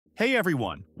Hey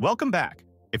everyone, welcome back.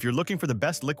 If you're looking for the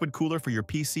best liquid cooler for your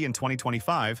PC in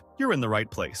 2025, you're in the right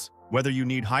place. Whether you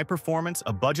need high performance,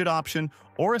 a budget option,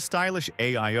 or a stylish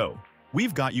AIO,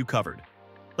 we've got you covered.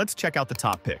 Let's check out the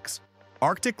top picks.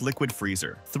 Arctic Liquid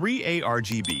Freezer 3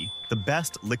 A-RGB, the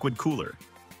best liquid cooler.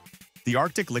 The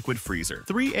Arctic Liquid Freezer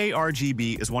 3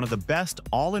 A-RGB is one of the best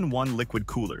all-in-one liquid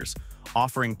coolers,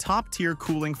 offering top-tier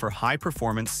cooling for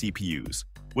high-performance CPUs.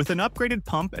 With an upgraded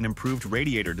pump and improved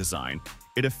radiator design,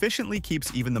 it efficiently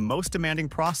keeps even the most demanding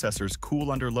processors cool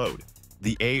under load.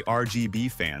 The A-RGB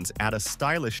fans add a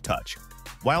stylish touch,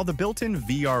 while the built-in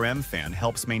VRM fan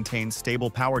helps maintain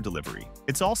stable power delivery.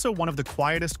 It's also one of the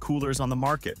quietest coolers on the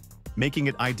market, making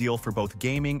it ideal for both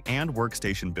gaming and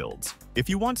workstation builds. If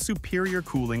you want superior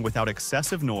cooling without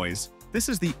excessive noise, this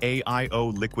is the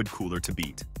AIO liquid cooler to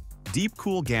beat.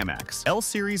 Deepcool Gammaxx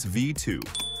L-Series V2,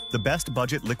 the best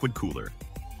budget liquid cooler.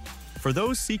 For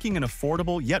those seeking an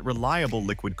affordable yet reliable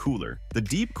liquid cooler, the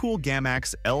Deepcool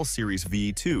Gammaxx L-Series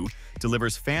V2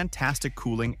 delivers fantastic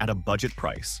cooling at a budget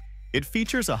price. It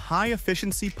features a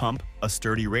high-efficiency pump, a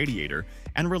sturdy radiator,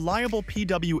 and reliable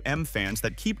PWM fans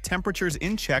that keep temperatures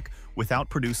in check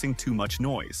without producing too much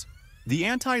noise. The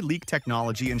anti-leak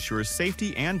technology ensures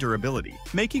safety and durability,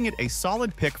 making it a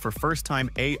solid pick for first-time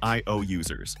AIO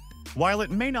users. While it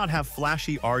may not have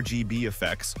flashy RGB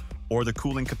effects or the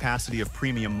cooling capacity of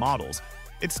premium models,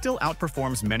 it still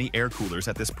outperforms many air coolers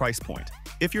at this price point.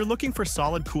 If you're looking for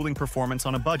solid cooling performance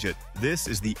on a budget, this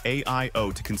is the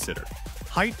AIO to consider.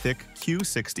 Hyte Thicc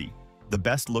Q60, the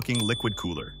best-looking liquid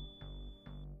cooler.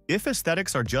 If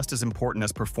aesthetics are just as important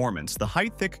as performance, the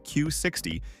Hyte Thicc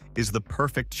Q60 is the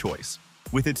perfect choice.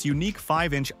 With its unique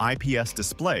 5-inch IPS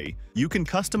display, you can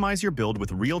customize your build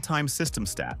with real-time system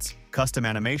stats, custom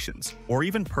animations, or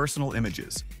even personal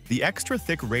images. The extra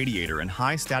thick radiator and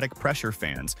high static pressure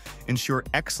fans ensure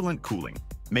excellent cooling,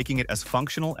 making it as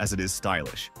functional as it is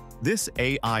stylish. This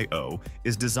AIO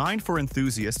is designed for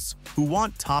enthusiasts who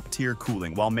want top-tier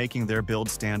cooling while making their build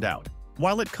stand out.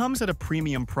 While it comes at a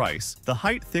premium price, the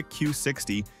Hyte Thicc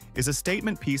Q60 is a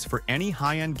statement piece for any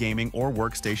high-end gaming or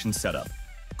workstation setup.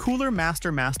 Cooler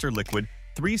MasterLiquid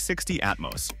 360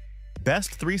 Atmos,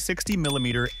 best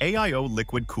 360mm AIO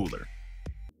liquid cooler.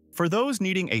 For those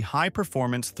needing a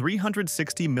high-performance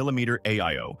 360mm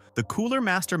AIO, the Cooler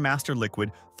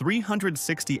MasterLiquid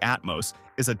 360 Atmos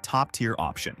is a top-tier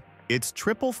option. Its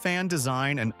triple fan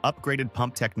design and upgraded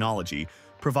pump technology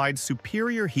provides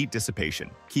superior heat dissipation,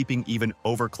 keeping even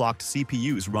overclocked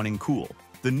CPUs running cool.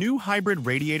 The new hybrid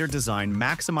radiator design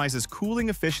maximizes cooling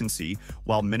efficiency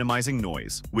while minimizing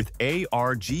noise. With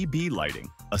A-RGB lighting,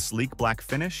 a sleek black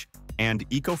finish, and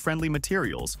eco-friendly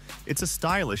materials, it's a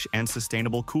stylish and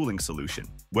sustainable cooling solution.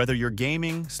 Whether you're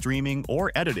gaming, streaming,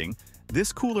 or editing,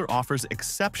 this cooler offers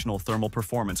exceptional thermal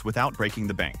performance without breaking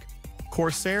the bank.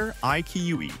 Corsair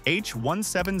iCUE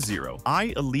H170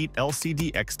 iElite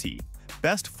LCD XT,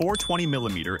 best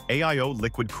 420mm AIO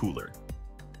liquid cooler.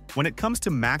 When it comes to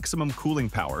maximum cooling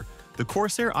power, the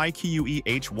Corsair iCUE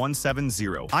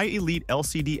H170 iElite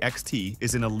LCD XT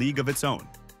is in a league of its own.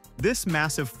 This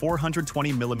massive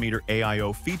 420mm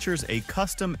AIO features a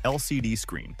custom LCD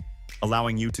screen,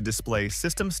 allowing you to display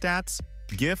system stats,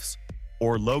 GIFs,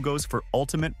 or logos for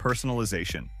ultimate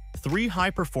personalization. 3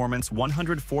 high-performance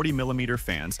 140mm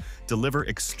fans deliver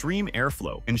extreme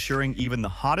airflow, ensuring even the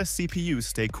hottest CPUs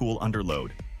stay cool under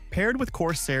load. Paired with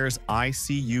Corsair's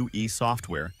iCUE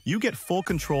software, you get full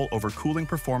control over cooling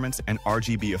performance and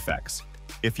RGB effects.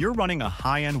 If you're running a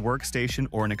high-end workstation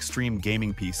or an extreme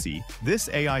gaming PC, this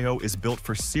AIO is built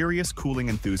for serious cooling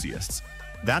enthusiasts.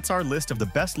 That's our list of the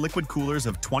best liquid coolers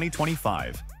of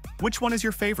 2025. Which one is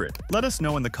your favorite? Let us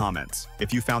know in the comments.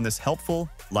 If you found this helpful,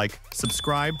 like,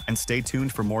 subscribe, and stay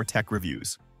tuned for more tech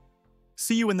reviews.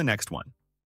 See you in the next one.